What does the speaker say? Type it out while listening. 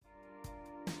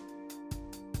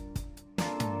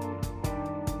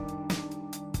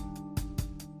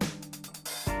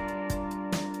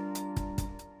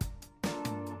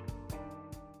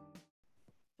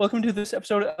Welcome to this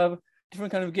episode of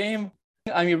Different Kind of Game.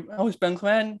 I'm your host, Ben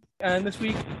Clement, and this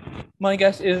week my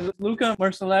guest is Luca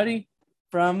Marcellitti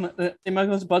from the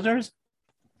St.Michael's Buzzers,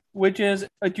 which is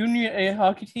a junior A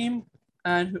hockey team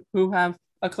and who have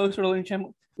a close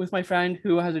relationship with my friend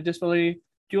who has a disability,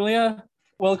 Julia.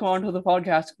 Welcome onto the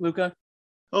podcast, Luca.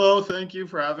 Hello, thank you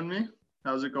for having me.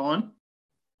 How's it going?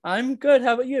 I'm good.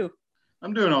 How about you?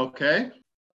 I'm doing okay.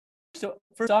 So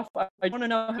first off, I want to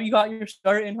know how you got your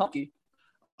start in hockey.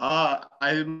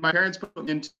 My parents put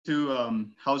me into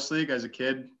house league as a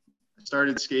kid. I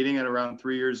started skating at around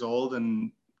 3 years old,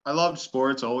 and I loved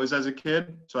sports always as a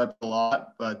kid, so I played a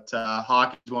lot. But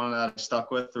hockey is one that I stuck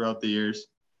with throughout the years.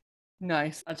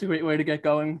 Nice. That's a great way to get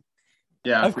going.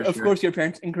 Yeah, Of sure. course, your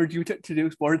parents encourage you to do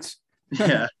sports.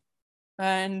 Yeah.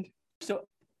 And so,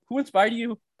 who inspired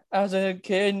you as a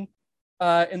kid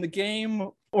in the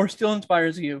game, or still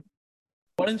inspires you?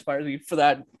 What inspires you, for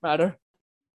that matter?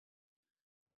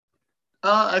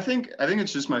 I think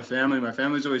it's just my family. My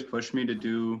family's always pushed me to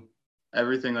do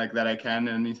everything like that I can,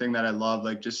 and anything that I love,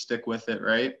 like just stick with it,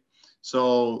 right?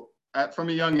 So from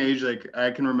a young age, like I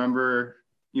can remember,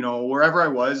 wherever I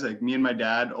was, like me and my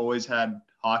dad always had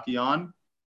hockey on.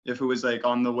 If it was like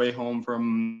on the way home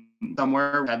from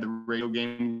somewhere, we had the radio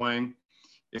game going.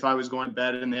 If I was going to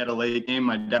bed and they had a late game,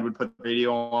 my dad would put the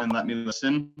radio on and let me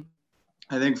listen.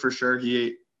 I think for sure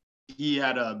he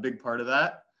had a big part of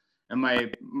that. And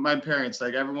my parents,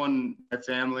 like everyone, my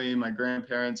family, my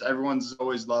grandparents, everyone's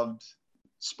always loved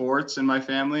sports in my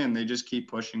family, and they just keep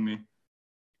pushing me.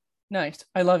 Nice.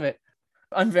 I love it.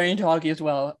 I'm very into hockey as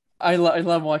well. I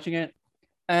love watching it.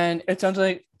 And it sounds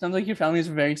like your family is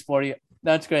very sporty.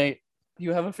 That's great. Do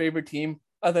you have a favorite team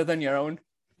other than your own?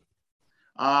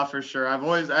 For sure.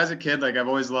 As a kid, like I've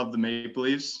always loved the Maple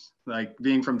Leafs. Like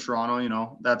being from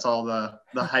Toronto, that's all the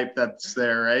hype that's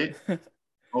there, right?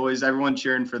 Always everyone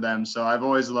cheering for them. So I've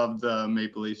always loved the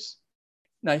Maple Leafs.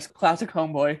 Nice. Classic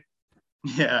homeboy.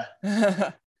 Yeah.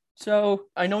 So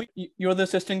I know you're the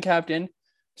assistant captain.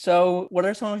 So what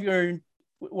are some of your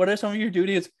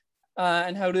duties,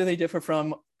 and how do they differ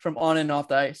from on and off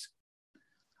the ice?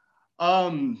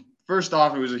 First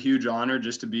off, it was a huge honor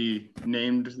just to be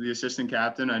named the assistant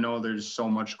captain. I know there's so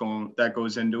much that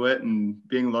goes into it, and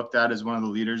being looked at as one of the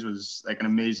leaders was like an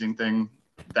amazing thing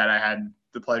that I had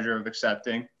the pleasure of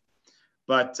accepting.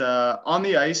 But on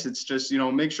the ice, it's just,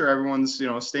 make sure everyone's,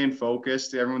 staying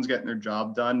focused. Everyone's getting their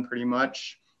job done pretty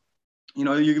much. You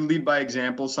lead by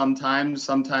example sometimes.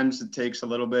 Sometimes it takes a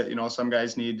little bit. Some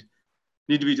guys need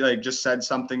to be like just said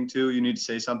something to. You need to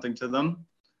say something to them.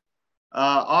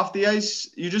 Off the ice,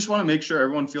 you just want to make sure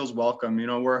everyone feels welcome.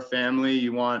 We're a family.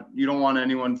 You don't want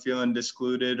anyone feeling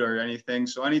excluded or anything.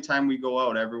 So anytime we go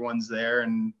out, everyone's there,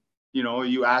 and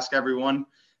you ask everyone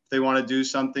if they want to do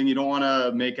something. You don't want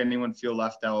to make anyone feel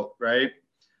left out, right?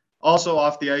 Also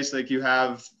off the ice, like you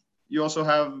also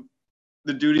have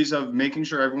the duties of making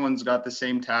sure everyone's got the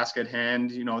same task at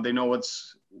hand. They know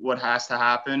what has to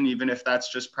happen, even if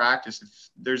that's just practice. If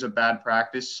there's a bad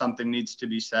practice, something needs to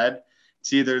be said.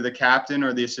 It's either the captain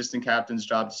or the assistant captain's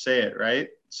job to say it, right?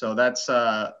 So that's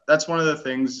one of the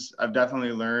things I've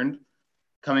definitely learned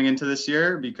coming into this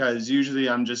year, because usually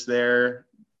I'm just there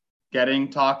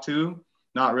getting talked to,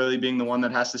 not really being the one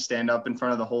that has to stand up in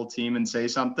front of the whole team and say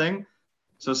something.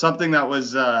 So something that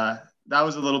was a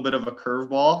little bit of a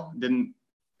curveball.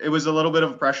 It was a little bit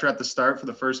of pressure at the start for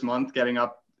the first month, getting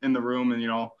up in the room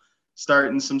and,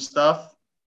 starting some stuff.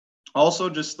 Also,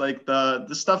 just like the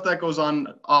stuff that goes on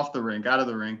off the rink, out of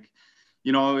the rink.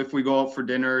 If we go out for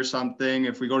dinner or something,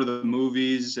 if we go to the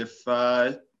movies, if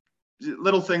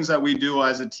little things that we do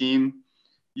as a team,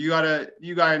 you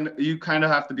kind of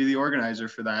have to be the organizer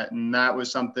for that. And that was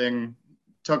something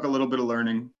took a little bit of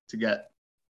learning to get.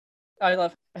 I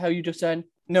love how you just said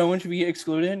no one should be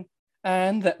excluded.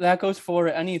 And that goes for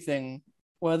anything,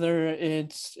 whether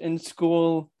it's in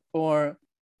school or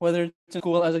whether it's in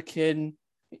school as a kid.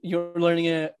 You're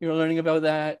learning about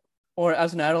that, or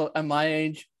as an adult at my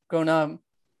age, grown up,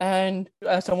 and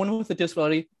as someone with a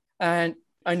disability, and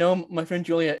I know my friend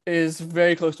Julia is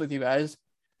very close with you guys.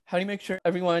 How do you make sure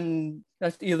everyone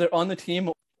that's either on the team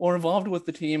or involved with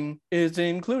the team is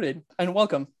included and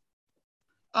welcome?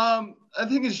 I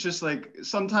think it's just like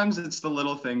sometimes it's the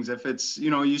little things. If it's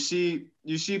you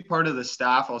see part of the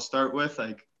staff, I'll start with,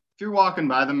 like, if you're walking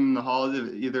by them in the hall,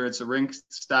 either it's a rink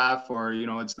staff or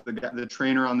it's the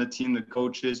trainer on the team, the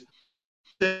coaches.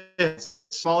 It's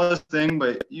the smallest thing,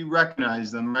 but you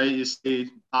recognize them, right? You say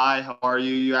hi, how are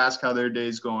you? You ask how their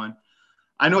day's going.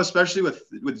 I know, especially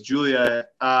with Julia,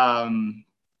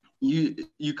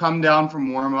 you come down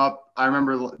from warm up. I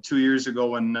remember 2 years ago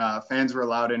when fans were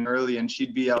allowed in early, and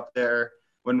she'd be up there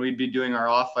when we'd be doing our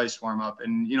off ice warm up.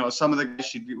 And, you know, some of the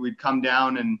guys, we'd come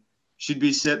down and she'd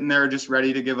be sitting there just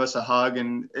ready to give us a hug.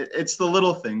 And it's the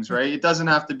little things, right? It doesn't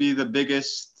have to be the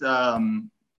biggest,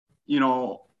 you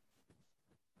know,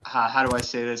 how do I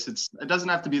say this? It doesn't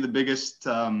have to be the biggest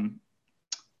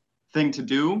thing to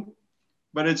do,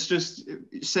 but it's just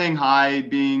saying hi,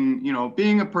 being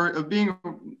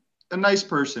a nice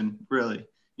person, really.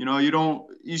 You know,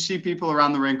 you see people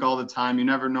around the rink all the time. You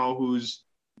never know who's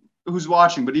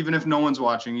watching, but even if no one's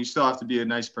watching, you still have to be a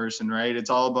nice person, right? It's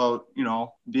all about, you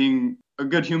know, being a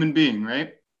good human being,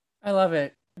 right? I love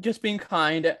it. Just being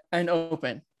kind and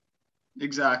open.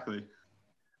 Exactly.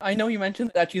 I know you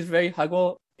mentioned that she's very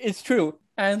huggable. It's true.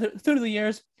 And through the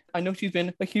years, I know she's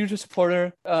been a huge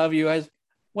supporter of you guys.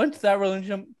 What's that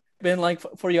relationship been like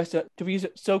for you guys to be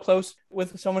so close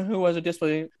with someone who was a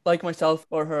disability like myself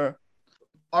or her?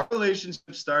 Our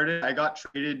relationship started, I got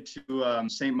traded to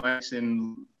St. Mike's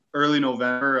in early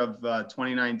November of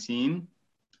 2019.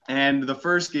 And the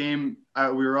first game,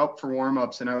 we were up for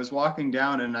warm-ups, and I was walking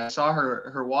down, and I saw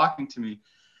her walking to me.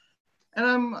 And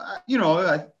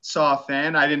I saw a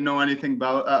fan. I didn't know anything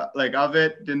about of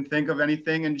it, didn't think of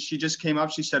anything. And she just came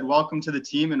up. She said, "Welcome to the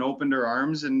team," and opened her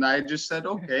arms. And I just said,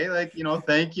 "Okay,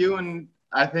 thank you." And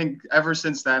I think ever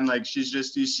since then, she's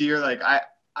just, you see her, I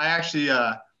actually,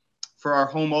 for our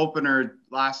home opener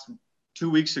 2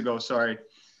 weeks ago,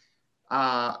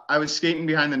 I was skating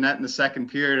behind the net in the second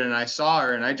period, and I saw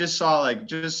her, and I just saw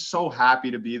just so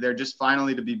happy to be there, just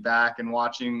finally to be back and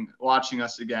watching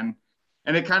us again.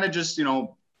 And it kind of just,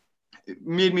 it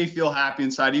made me feel happy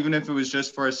inside, even if it was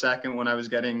just for a second when I was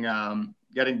getting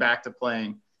back to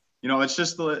playing.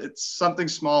 It's something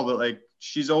small, but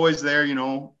she's always there.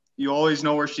 You always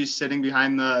know where she's sitting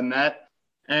behind the net,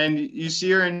 and you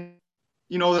see her, and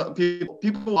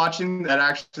people watching that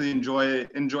actually enjoy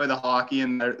the hockey,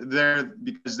 and they're there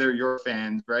because they're your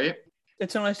fans, right?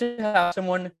 It's so nice to have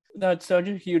someone that's such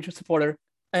a huge supporter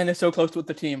and is so close with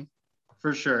the team.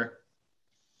 For sure.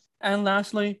 And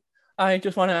lastly, I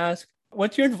just want to ask,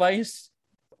 what's your advice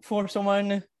for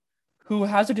someone who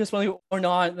has a disability or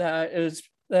not that is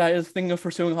thinking of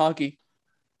pursuing hockey?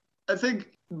 I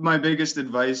think my biggest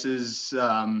advice is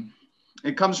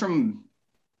it comes from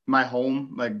my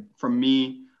home, from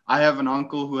me. I have an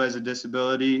uncle who has a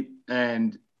disability,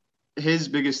 and his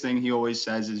biggest thing he always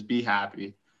says is be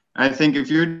happy. And I think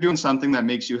if you're doing something that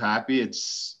makes you happy,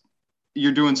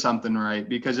 you're doing something right,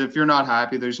 because if you're not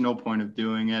happy, there's no point of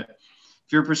doing it.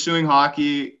 If you're pursuing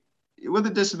hockey with a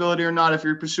disability or not, if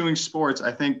you're pursuing sports,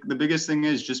 I think the biggest thing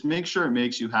is just make sure it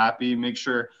makes you happy, make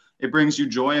sure it brings you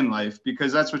joy in life,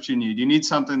 because that's what you need. You need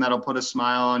something that'll put a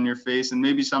smile on your face, and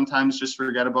maybe sometimes just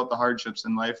forget about the hardships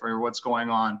in life or what's going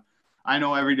on. I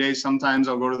know every day, sometimes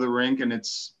I'll go to the rink and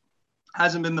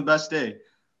hasn't been the best day,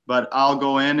 but I'll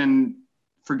go in and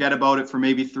forget about it for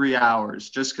maybe 3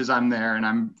 hours just because I'm there and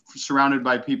I'm surrounded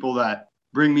by people that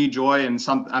bring me joy, and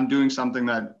I'm doing something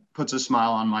that puts a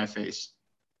smile on my face.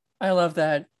 I love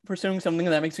that. Pursuing something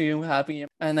that makes you happy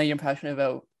and that you're passionate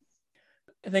about.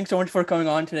 Thanks so much for coming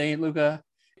on today, Luca.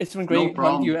 It's been great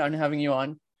talking to you and having you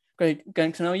on. Great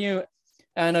getting to know you,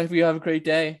 and I hope you have a great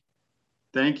day.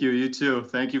 Thank you. You too.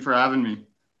 Thank you for having me.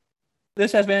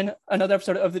 This has been another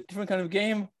episode of The Different Kind of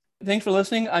Game. Thanks for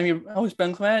listening. I'm your host,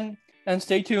 Ben Clement, and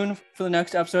stay tuned for the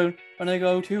next episode when I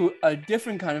go to a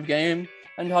different kind of game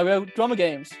and talk about drama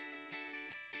games.